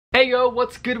Hey yo,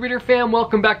 what's good reader fam?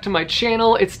 Welcome back to my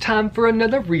channel. It's time for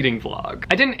another reading vlog.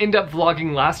 I didn't end up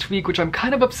vlogging last week, which I'm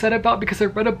kind of upset about because I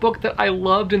read a book that I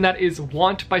loved, and that is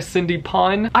Want by CINDY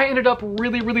PON. I ended up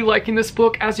really liking this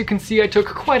book. As you can see, I took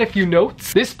quite a few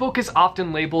notes. This book is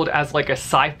often labeled as like a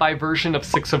sci-fi version of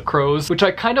Six of Crows, which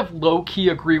I kind of low-key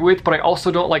agree with, but I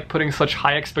also don't like putting such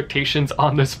high expectations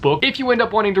on this book. If you end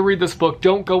up wanting to read this book,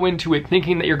 don't go into it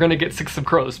thinking that you're gonna get Six of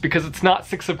Crows, because it's not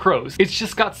Six of Crows. It's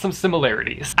just got some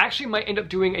similarities. I actually might end up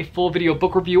doing a full video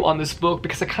book review on this book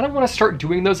because I kind of want to start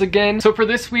doing those again. So for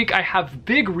this week, I have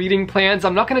big reading plans.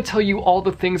 I'm not going to tell you all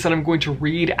the things that I'm going to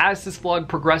read. As this vlog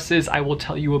progresses, I will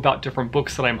tell you about different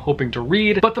books that I'm hoping to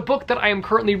read. But the book that I am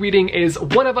currently reading is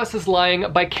One of Us is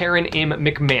Lying by Karen M.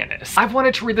 McManus. I've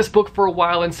wanted to read this book for a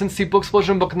while, and since the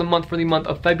Booksplosion book in the month for the month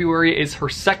of February is her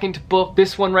second book,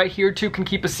 this one right here too can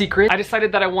keep a secret, I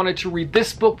decided that I wanted to read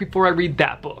this book before I read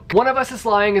that book. One of Us is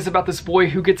Lying is about this boy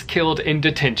who gets killed in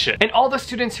detention, and all the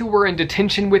students who were in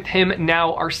detention with him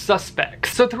now are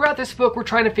suspects. So throughout this book, we're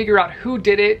trying to figure out who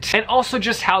did it and also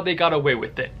just how they got away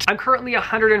with it. I'm currently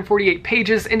 148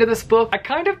 pages into this book. I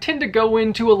kind of tend to go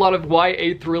into a lot of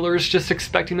YA thrillers just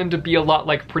expecting them to be a lot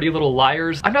like Pretty Little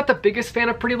Liars. I'm not the biggest fan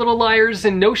of Pretty Little Liars,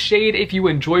 and no shade if you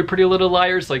enjoy Pretty Little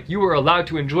Liars, like, you are allowed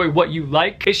to enjoy what you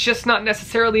like. It's just not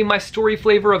necessarily my story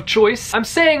flavor of choice. I'm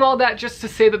saying all that just to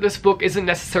say that this book isn't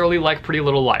necessarily like Pretty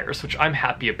Little Liars, which I'm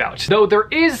happy about. Though there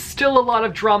is still a lot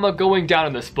of drama going down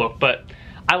in this book, but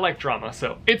I like drama,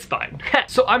 so it's fine.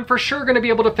 So I'm for sure gonna be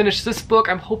able to finish this book.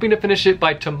 I'm hoping to finish it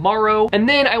by tomorrow, and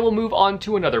then I will move on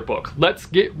to another book. Let's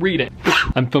get reading.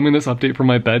 I'm filming this update from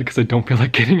my bed because I don't feel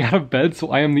like getting out of bed,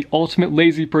 so I am the ultimate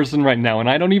lazy person right now, and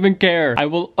I don't even care. I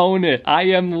will own it. I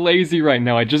am lazy right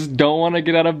now. I just don't want to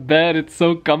get out of bed. It's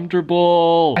so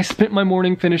comfortable. I spent my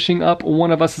morning finishing up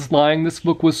One of Us is Lying. This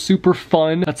book was super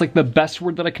fun. That's like the best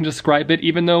word that I can describe it,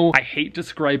 even though I hate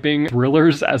describing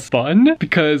thrillers as fun,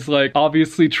 because like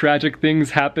obviously tragic things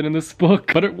happen in this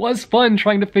book, but it was fun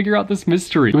trying to figure out this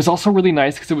mystery. It was also really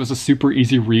nice because it was a super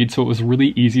easy read, so it was really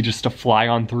easy just to fly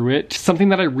on through it. Something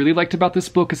that I really liked about this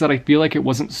book is that I feel like it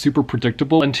wasn't super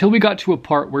predictable until we got to a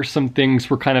part where some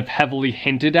things were kind of heavily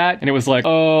hinted at, and it was like,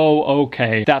 oh,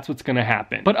 okay, that's what's gonna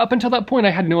happen. But up until that point,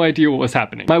 I had no idea what was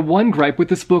happening. My one gripe with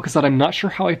this book is that I'm not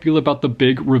sure how I feel about the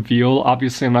big reveal.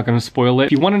 Obviously, I'm not gonna spoil it.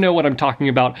 If you want to know what I'm talking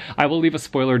about, I will leave a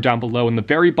spoiler down below in the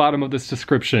very bottom of this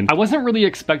description. I wasn't really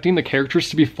expecting the characters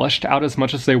to be fleshed out as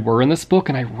much as they were in this book,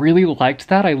 and I really liked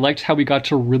that. I liked how we got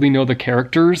to really know the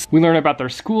characters. We learned about their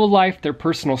school life, their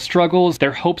personal struggles,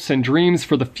 their hopes and dreams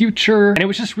for the future, and it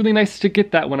was just really nice to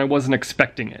get that when I wasn't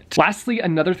expecting it. Lastly,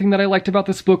 another thing that I liked about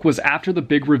this book was after the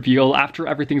big reveal, after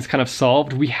everything's kind of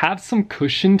solved, we have some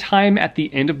cushion time at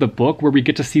the end of the book where we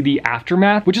get to see the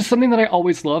aftermath, which is something that I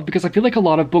always love because I feel like a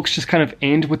lot of books just kind of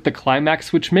end with the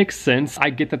climax, which makes sense.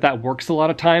 I get that that works a lot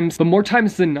of times, but more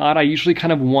times than not, I usually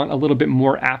kind of want a little bit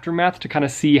more aftermath to kind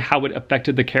of see how it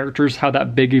affected the characters, how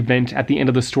that big event at the end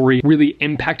of the story really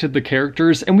impacted the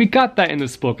characters, and we got that in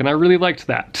this book, and I really liked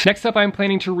that. Next up, I'm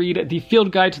planning to read The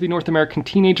Field Guide to the North American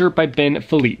Teenager by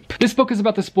PHILIPPE. This book is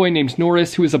about this boy named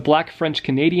Norris who is a black French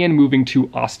Canadian moving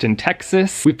to Austin,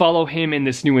 Texas. We follow him in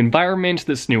this new environment,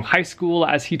 this new high school,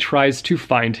 as he tries to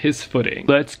find his footing.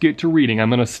 Let's get to reading. I'm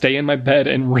gonna stay in my bed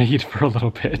and read for a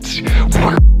little bit.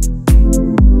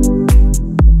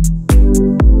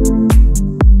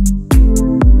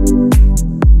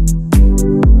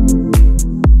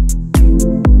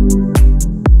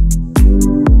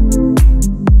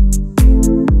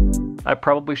 I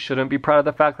probably shouldn't be proud of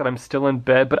the fact that I'm still in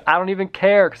bed, but I don't even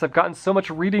care because I've gotten so much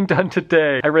reading done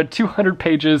today. I read 200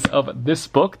 pages of this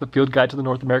book, The Field Guide to the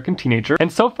North American Teenager,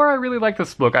 and so far I really like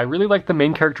this book. I really like the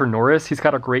main character Norris. He's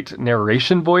got a great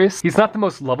narration voice. He's not the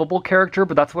most lovable character,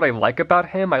 but that's what I like about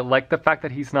him. I like the fact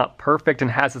that he's not perfect and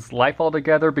has his life all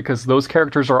together, because those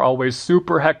characters are always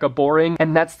super hecka boring,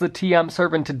 and that's the tea I'm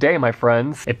serving today, my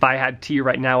friends. If I had tea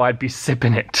right now, I'd be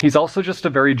sipping it. He's also just a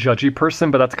very judgy person,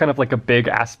 but that's kind of like a big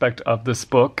aspect of this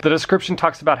book. The description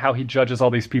talks about how he judges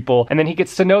all these people, and then he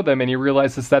gets to know them and he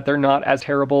realizes that they're not as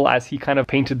terrible as he kind of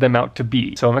painted them out to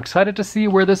be. So I'm excited to see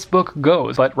where this book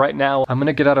goes, but right now I'm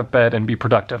gonna get out of bed and be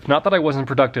productive. Not that I wasn't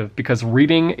productive, because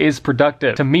reading is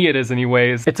productive. To me it is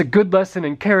anyways. It's a good lesson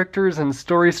in characters and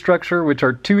story structure, which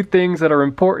are two things that are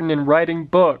important in writing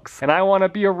books. And I want to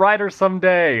be a writer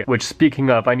someday, which, speaking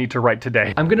of, I need to write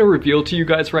today. I'm gonna reveal to you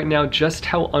guys right now just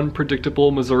how unpredictable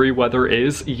Missouri weather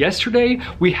is. Yesterday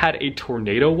we had a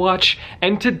tornado watch,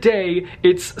 and today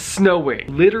it's snowing.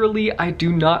 Literally, I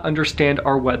do not understand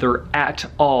our weather at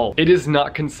all. It is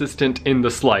not consistent in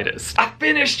the slightest. I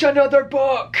finished another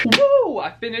book! Woo! I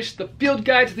finished The Field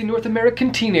Guide to the North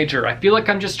American Teenager. I feel like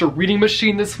I'm just a reading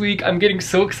machine this week. I'm getting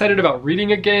so excited about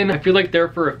reading again. I feel like there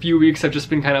for a few weeks I've just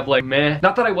been kind of like meh.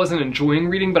 Not that I wasn't enjoying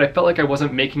reading, but I felt like I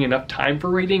wasn't making enough time for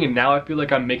reading, and now I feel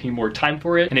like I'm making more time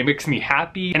for it, and it makes me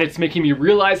happy, and it's making me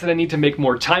realize that I need to make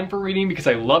more time for reading because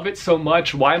I love it so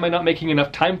much. Why am I not making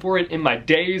enough time for it in my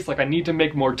days? Like, I need to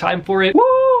make more time for it.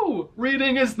 Woo!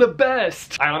 Reading is the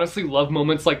best! I honestly love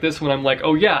moments like this when I'm like,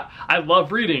 oh yeah, I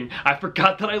love reading. I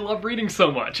forgot that I love reading so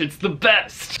much. It's the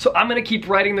best. So I'm gonna keep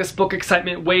riding this book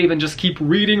excitement wave and just keep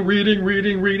reading.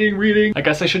 I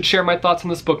guess I should share my thoughts on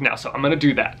this book now, so I'm gonna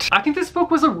do that. I think this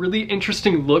book was a really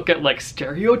interesting look at like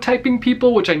stereotyping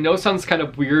people, which I know sounds kind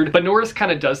of weird, but Norris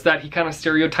kind of does that. He kind of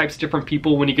stereotypes different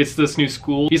people when he gets to this new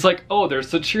school. He's like, oh,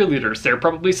 there's the cheerleaders, they're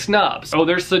probably snobs. Oh,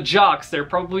 there's the jocks, they're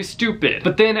probably stupid.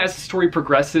 But then as the story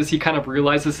progresses, he kind of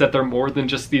realizes that they're more than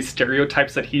just these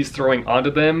stereotypes that he's throwing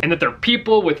onto them, and that they're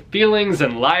people with feelings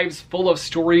and lives full of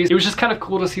stories. It was just kind of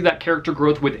cool to see that character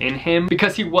growth within him,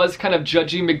 because he was kind of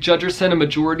judgy McJudgerson a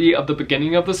majority of the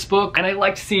beginning of this book, and I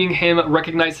liked seeing him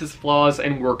recognize his flaws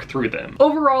and work through them.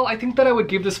 Overall, I think that I would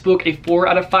give this book a 4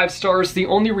 out of 5 stars. The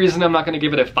only reason I'm not going to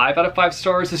give it a 5 out of 5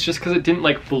 stars is just because it didn't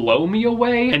like blow me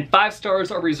away, and 5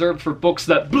 stars are reserved for books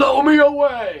that blow me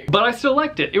away. But I still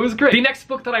liked it. It was great. The next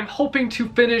book that I'm hoping to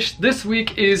finish this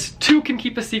week is Two Can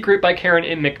Keep a Secret by Karen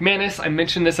M. McManus. I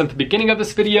mentioned this at the beginning of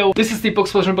this video. This is the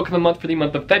Booksplosion book of the month for the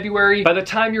month of February. By the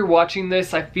time you're watching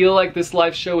this, I feel like this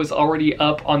live show is already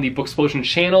up on the Booksplosion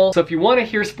channel. So if you want to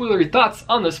hear spoilery thoughts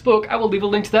on this book, I will leave a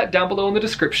link to that down below in the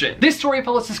description. This story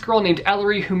follows this girl named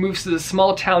Ellery who moves to this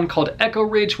small town called Echo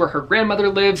Ridge where her grandmother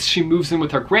lives. She moves in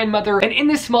with her grandmother, and in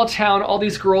this small town, all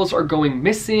these girls are going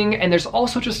missing, and there's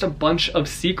also just a bunch of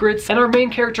secrets, and our main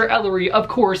character Ellery, of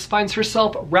course, finds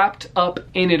herself wrapped up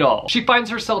in it all. She finds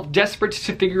herself desperate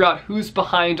to figure out who's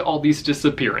behind all these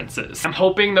disappearances. I'm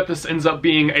hoping that this ends up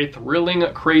being a thrilling,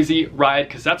 crazy ride,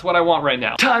 because that's what I want right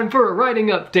now. Time for a writing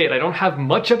update. I don't have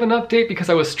much of an update because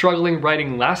I was struggling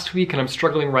writing last week and I'm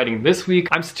struggling writing this week.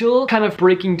 I'm still kind of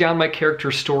breaking down my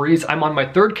character stories. I'm on my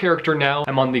 3rd character now.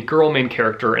 I'm on the girl main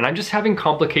character, and I'm just having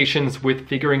complications with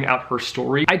figuring out her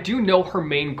story. I do know her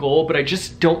main goal, but I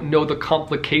just don't know the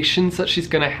complications that she's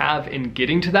gonna have in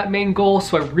getting to that main goal,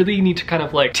 so I really need to kind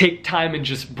of like take time and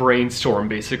just brainstorm,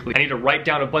 basically. I need to write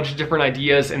down a bunch of different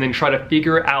ideas and then try to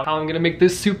figure out how I'm gonna make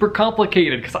this super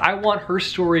complicated, because I want her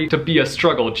story to be a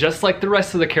struggle, just like the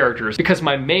rest of the characters, because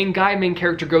my main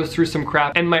character goes through some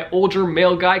crap, and my older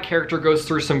male guy character goes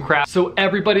through some crap, so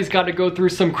everybody's got to go through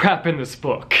some crap in this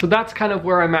book. So that's kind of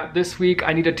where I'm at this week.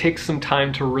 I need to take some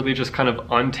time to really just kind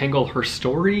of untangle her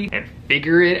story and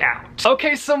figure it out.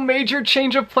 Okay, so major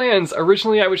change of plans.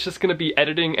 Originally I was just gonna be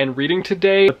editing and reading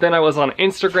today, but then I was on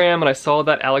Instagram and I saw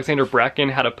that Alexandra Bracken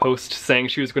had a post saying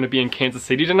she was gonna be in Kansas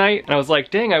City tonight, and I was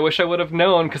like, dang, I wish I would have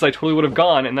known, because I totally would have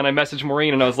gone. And then I messaged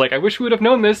Maureen and I was like, I wish we would have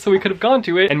known this so we could have gone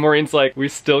to it. And Maureen's like, we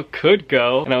still could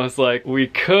go. And I was like, we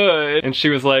could. And she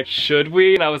was like, should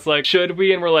we? And I was like, should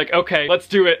we? And we're like, okay, let's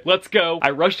do it. Let's go.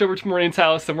 I rushed over to Maureen's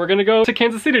house and we're gonna go to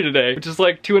Kansas City today, which is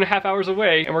like 2.5 hours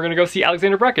away, and we're gonna go see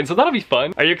Alexandra Bracken. So that'll be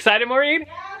fun. Are you excited, Maureen?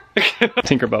 Yeah.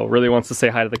 Tinkerbell really wants to say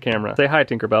hi to the camera. Say hi,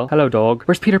 Tinkerbell. Hello, dog.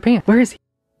 Where's Peter Pan? Where is he?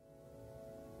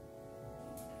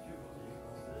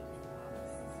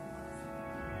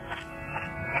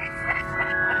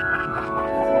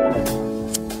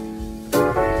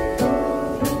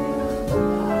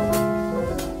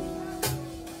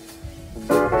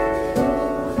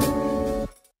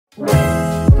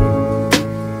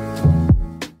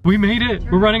 We made it!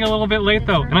 We're running a little bit late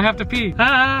though, and I have to pee.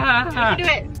 Ah, we can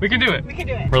do it. We can do it. We can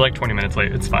do it. We're like 20 minutes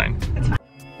late, it's fine. It's fine.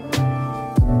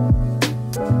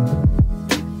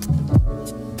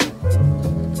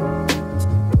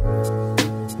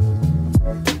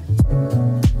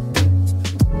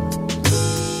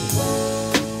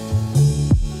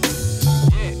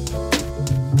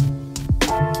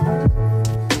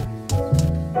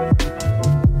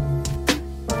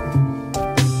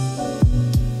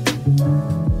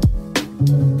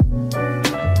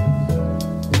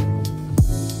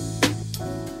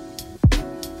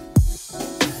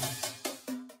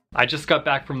 I just got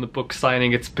back from the book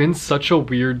signing. It's been such a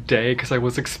weird day because I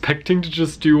was expecting to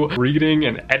just do reading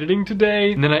and editing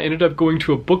today, and then I ended up going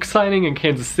to a book signing in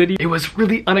Kansas City. It was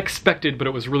really unexpected, but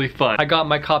it was really fun. I got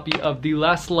my copy of The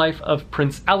Last Life of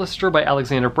Prince Alistair by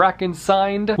Alexander Bracken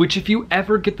signed, which if you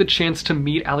ever get the chance to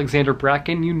meet Alexander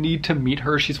Bracken, you need to meet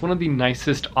her. She's one of the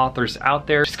nicest authors out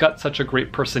there. She's got such a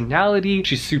great personality.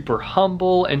 She's super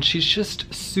humble, and she's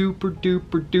just super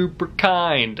duper duper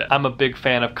kind. I'm a big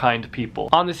fan of kind people.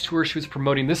 On this tour, she was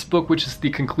promoting this book, which is the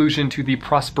conclusion to the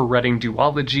Prosper Redding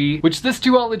duology, which this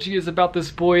duology is about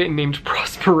this boy named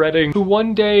Prosper Redding, who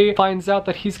one day finds out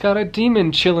that he's got a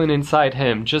demon chilling inside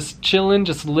him. Just chilling,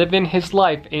 just living his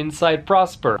life inside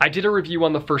Prosper. I did a review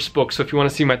on the first book, so if you want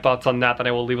to see my thoughts on that, then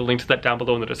I will leave a link to that down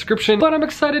below in the description. But I'm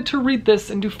excited to read this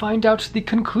and to find out the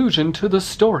conclusion to the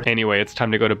story. Anyway, it's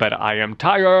time to go to bed. I am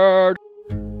tired.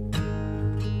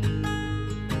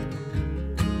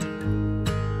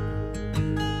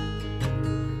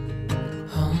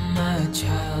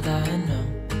 Child, I know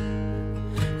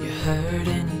you're hurt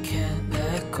and you can't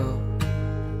let go.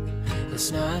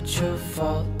 It's not your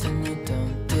fault and you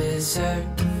don't deserve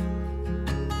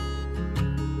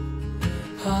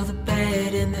all the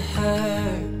bad and the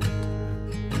hurt.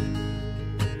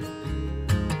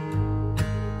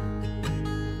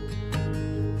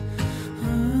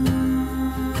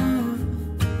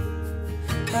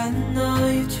 I know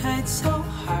you tried so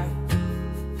hard.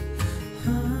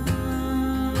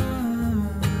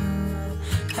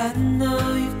 I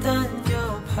know you've done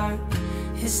your part.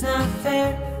 It's not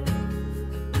fair.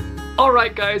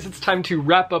 Alright guys, it's time to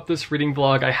wrap up this reading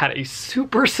vlog. I had a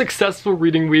super successful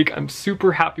reading week. I'm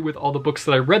super happy with all the books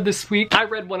that I read this week. I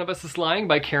read One of Us is Lying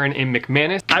by Karen A.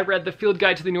 McManus. I read The Field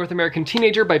Guide to the North American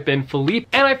Teenager by Ben Philippe.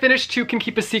 And I finished Two Can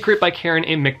Keep a Secret by Karen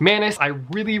A. McManus. I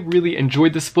really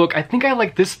enjoyed this book. I think I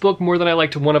like this book more than I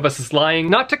liked One of Us is Lying.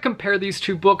 Not to compare these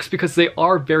two books because they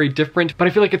are very different, but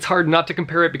I feel like it's hard not to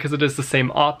compare it because it is the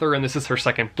same author and this is her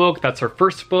second book. That's her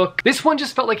first book. This one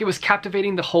just felt like it was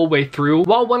captivating the whole way through.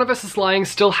 While One of Us is Lying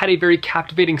still had a very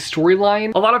captivating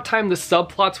storyline, a lot of time the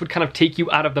subplots would kind of take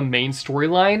you out of the main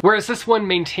storyline, whereas this one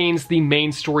maintains the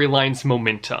main storyline's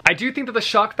momentum. I do think that the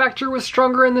shock factor was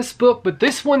stronger in this book, but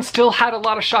this one still had a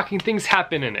lot of shocking things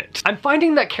happen in it. I'm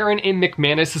finding that Karen A.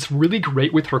 McManus is really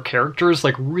great with her characters,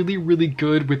 like really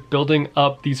good with building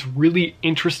up these really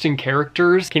interesting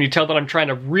characters. Can you tell that I'm trying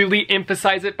to really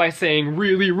emphasize it by saying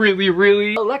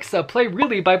really? Alexa, play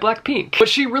Really by Blackpink. But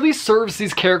she really serves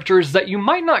these characters that you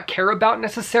might not care about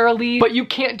necessarily, but you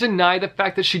can't deny the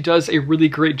fact that she does a really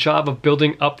great job of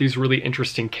building up these really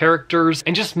interesting characters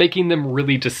and just making them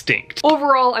really distinct.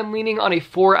 Overall, I'm leaning on a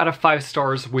 4 out of 5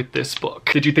 stars with this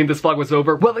book. Did you think this vlog was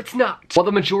over? Well, it's not. While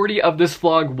the majority of this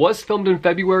vlog was filmed in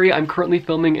February, I'm currently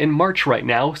filming in March right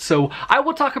now, so I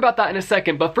will talk about that in a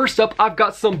second, but first up, I've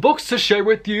got some books to share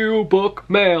with you. Book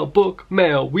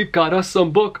mail, we've got us some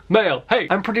book mail. Hey,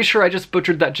 I'm pretty sure I just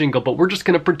butchered that jingle, but we're just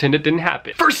gonna pretend it didn't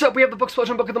happen. First up, we have the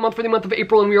Booksplosion Book of the Month for the month of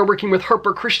April, and we are working with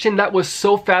Harper Christian. That was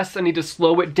so fast, I need to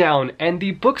slow it down. And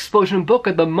the Booksplosion Book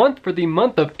of the Month for the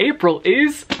month of April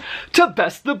is To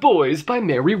Best the Boys by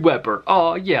Mary Weber.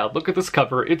 Oh yeah, look at this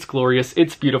cover. It's glorious,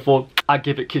 it's beautiful. I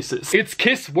give it kisses. It's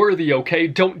kiss worthy, okay?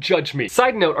 Don't judge me.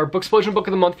 Side note, our Booksplosion Book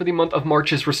of the Month for the month of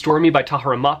March is Restore Me by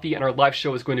TAHEREH MAFI, and our live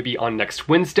show is going to be on next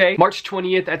Wednesday, March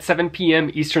 20th at 7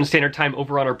 p.m. Eastern Standard Time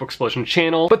over on our Booksplosion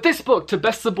channel. But this book, To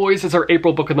Best the Boys, is our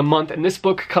April book of the month, and this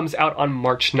book comes out on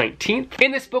March 19th.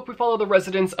 In this book, we follow the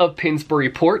residents of Pinsbury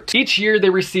Port. Each year, they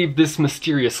receive this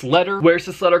mysterious letter. Where's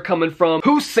this letter coming from?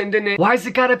 Who's sending it? Why's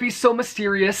it gotta be so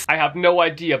mysterious? I have no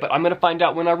idea, but I'm gonna find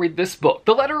out when I read this book.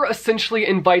 The letter essentially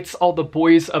invites all the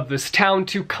boys of this town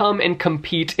to come and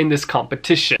compete in this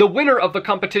competition. The winner of the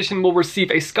competition will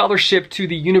receive a scholarship to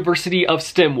the University of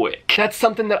Stemwick. That's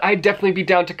something that I'd definitely be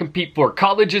down to compete for.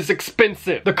 College is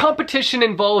expensive. The competition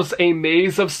involves a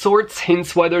maze of sorts,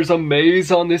 hence why there's a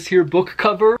maze on this here book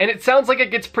cover, and it sounds like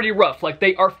it gets pretty rough, like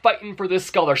they are fighting for this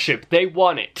scholarship. They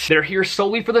want it. They're here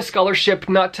solely for the scholarship,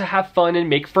 not to have fun and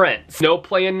make friends. No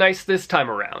playing nice this time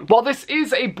around. While this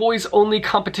is a boys-only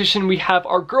competition, we have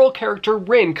our girl character,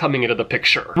 Rin, coming into the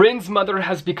picture. Rin's mother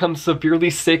has become severely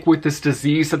sick with this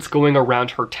disease that's going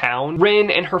around her town. Rin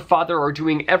and her father are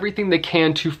doing everything they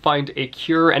can to find a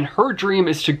cure, and her dream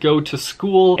is to go to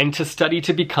school and to study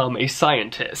to become a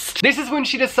scientist. This is when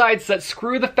she decides that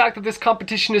screw the fact that this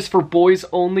competition is for boys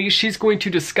only, she's going to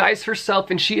disguise herself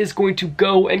and she is going to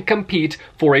go and compete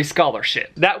for a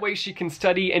scholarship. That way she can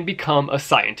study and become a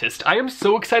scientist. I am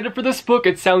so excited for this book.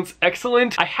 It sounds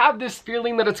excellent. I have this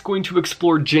feeling that it's going to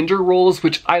explore gender roles,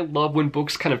 which I love when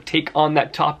books kind of take on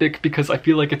that topic because I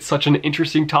feel like it's such an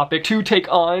interesting topic to take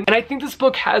on. And I think this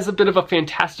book has a bit of a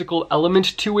fantastical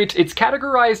element to it. It's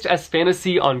categorized as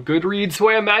fantasy on Goodreads, so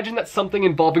I imagine that something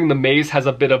involving the maze has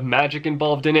a bit of magic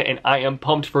involved in it, and I am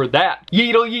pumped for that.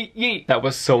 Yeetle yeet yeet. That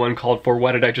was so uncalled for.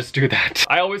 Why did I just do that?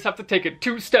 I always have to take it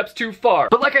 2 steps too far.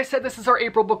 But like I said, this is our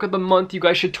April book of the month. You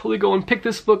guys should totally go and pick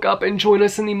this book up and join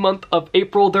us in the month of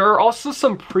April. There are also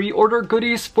some pre-order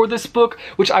goodies for this book,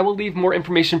 which I will leave more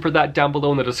information for that down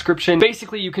below in the description.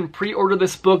 Basically, you can pre-order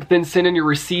this book, then send in your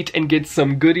receipt and get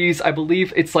some goodies. I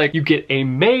believe it's like you get a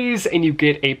maze and you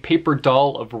get a paper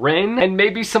doll of Ren and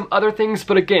maybe some other things,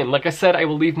 but again, like I said, I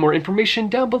will leave more information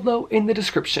down below in the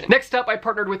description. Next up, I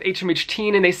partnered with HMH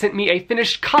Teen and they sent me a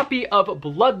finished copy of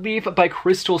Bloodleaf by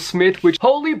Crystal Smith, which,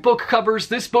 holy book covers,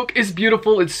 this book is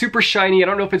beautiful. It's super shiny. I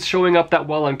don't know if it's showing up that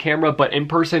well on camera, but in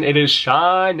person it is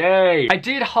shiny. I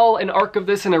did haul an arc of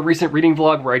this in a recent reading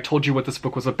vlog where I told you what this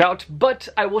book was about, but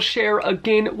I will share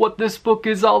again what this book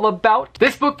is all about.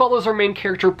 This book follows our main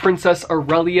character, Princess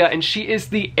Aurelia, and she is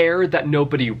the heir that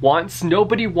nobody wants.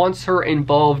 Nobody wants her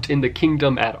involved in the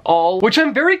kingdom at all, which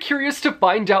I'm very curious to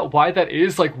find out why that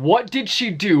is. Like, what did she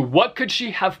do? What could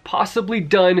she have possibly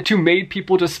done to make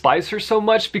people despise her so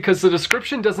much? Because the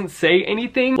description doesn't say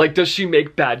anything. Like, does she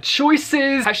make bad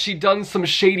choices? Has she done some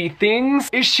shady things?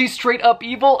 Is she straight up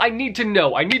evil? I need to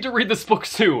know. I need to read this book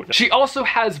soon. She also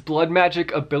has blood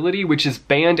magic ability, which is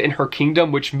banned in her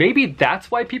kingdom, which maybe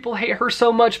that's why people hate her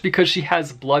so much, because she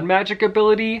has blood magic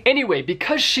ability. Anyway,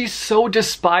 because she's so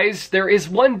despised, there is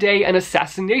one day an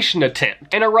assassination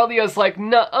attempt. And Aurelia's like,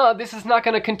 nuh-uh, this is not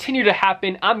gonna continue to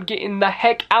happen. I'm getting the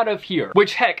heck out of here.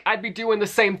 Which, heck, I'd be doing the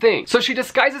same thing. So she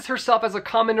disguises herself as a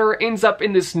commoner, ends up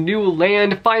in this new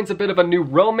land, finds a bit of a new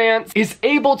romance, is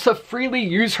able to freely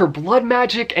use her blood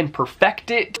magic and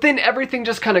perfect it. Then everything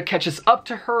just kind of catches up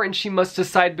to her and she must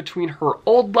decide between her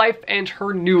old life and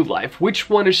her new life. Which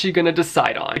one is she gonna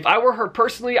decide on? If I were her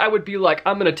personally, I would be like,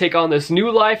 I'm gonna take on this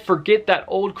new life, forget that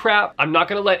old crap. I'm not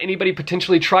gonna let anybody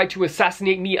potentially try to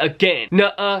assassinate me again.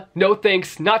 Nuh-uh, no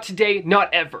thanks, not today,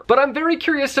 not ever. But I'm very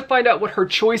curious to find out what her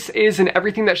choice is and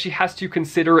everything that she has to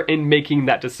consider in making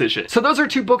that decision. So those are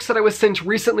 2 books that I was sent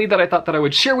recently that I thought that I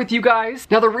would share with you guys.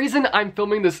 Now the reason I'm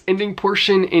filming this ending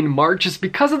portion in March is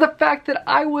because of the fact that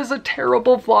I was a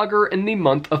terrible vlogger in the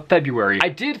month of February. I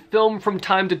did film from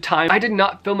time to time. I did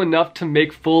not film enough to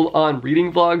make full-on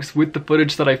reading vlogs with the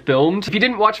footage that I filmed. If you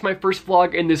didn't watch my first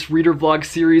vlog in this reader vlog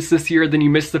series this year, then you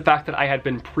missed the fact that I had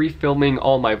been pre-filming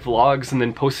all my vlogs and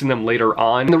then posting them later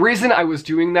on. And the reason I was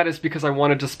doing that is because I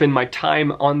wanted to spend my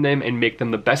time on them and make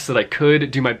them the best that I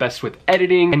could, do my best with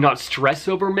editing and not stress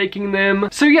over making them.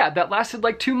 So yeah, that lasted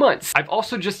like 2 months. I've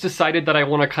also just decided that I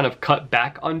want to kind of cut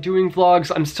back on doing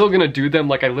vlogs. I'm still gonna do them.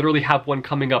 Like, I literally have one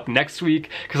coming up next week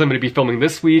because I'm gonna be filming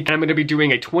this week, and I'm gonna be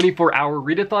doing a 24-hour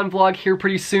readathon vlog here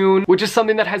pretty soon, which is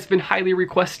something that has been highly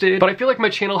requested. But I feel like my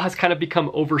channel has kind of become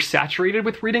oversaturated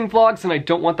with reading vlogs and I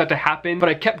don't want that to happen, but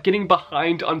I kept getting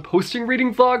behind on posting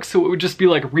reading vlogs, so it would just be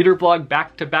like reader vlog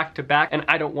back to back to back, and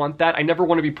I don't want that. I never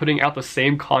want to be putting out the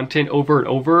same content over and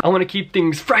over. I want to keep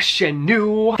things fresh and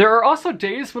new. There are also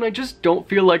days when I just don't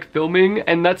feel like filming,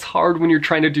 and that's hard when you're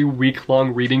trying to do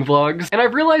week-long reading vlogs. And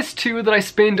I've realized too that I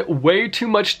spend way too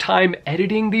much time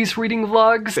editing these reading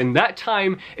vlogs, and that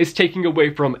time is taking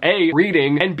away from A,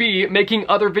 reading, and B, making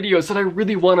other videos that I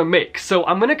really want to make. So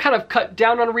I'm gonna kind of cut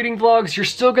down on reading vlogs. You're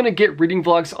still gonna get reading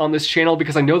vlogs on this channel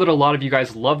because I know that a lot of you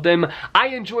guys love them. I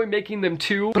enjoy making them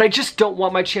too, but I just don't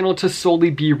want my channel to solely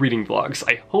be reading vlogs.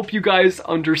 I hope you guys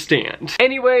understand.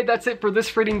 Anyway, that's it for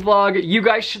this reading vlog. You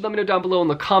guys should let me know down below in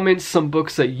the comments some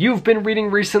books that you've been reading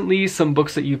recently, some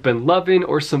books that you've been loving,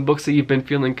 or some books that you've been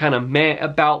feeling kind of meh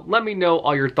about. Let me know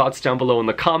all your thoughts down below in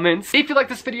the comments. If you like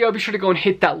this video, be sure to go and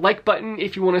hit that like button.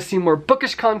 If you want to see more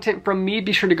bookish content from me,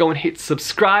 be sure to go and hit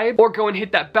subscribe, or go and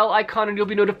hit that bell icon and you'll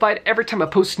be notified every time I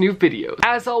post new videos.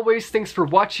 As always, thanks for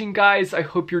watching, guys. I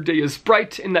hope your day is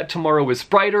bright and that tomorrow is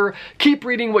brighter. Keep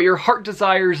reading what your heart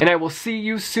desires, and I will see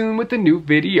you soon with a new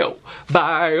video.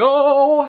 Bye-oh!